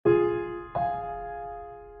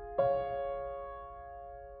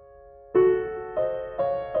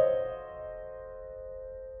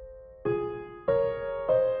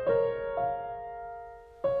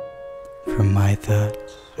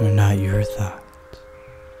thoughts are not your thoughts,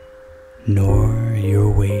 nor are your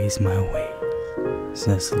ways my ways,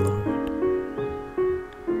 says the Lord.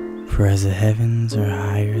 For as the heavens are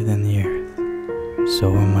higher than the earth,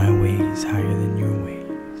 so are my ways higher than your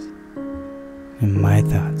ways, and my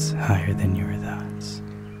thoughts higher than your thoughts.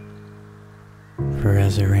 For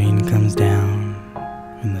as the rain comes down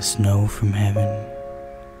and the snow from heaven,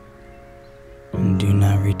 and do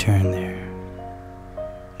not return there,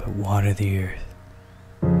 but water the earth,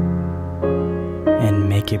 and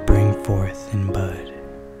make it bring forth and bud,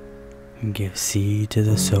 and give seed to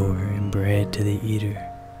the sower and bread to the eater,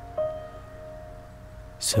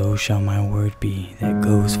 so shall my word be that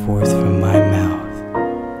goes forth from my mouth,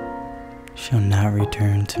 shall not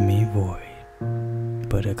return to me void,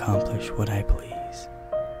 but accomplish what I please,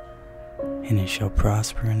 and it shall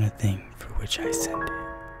prosper in the thing for which I send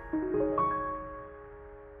it.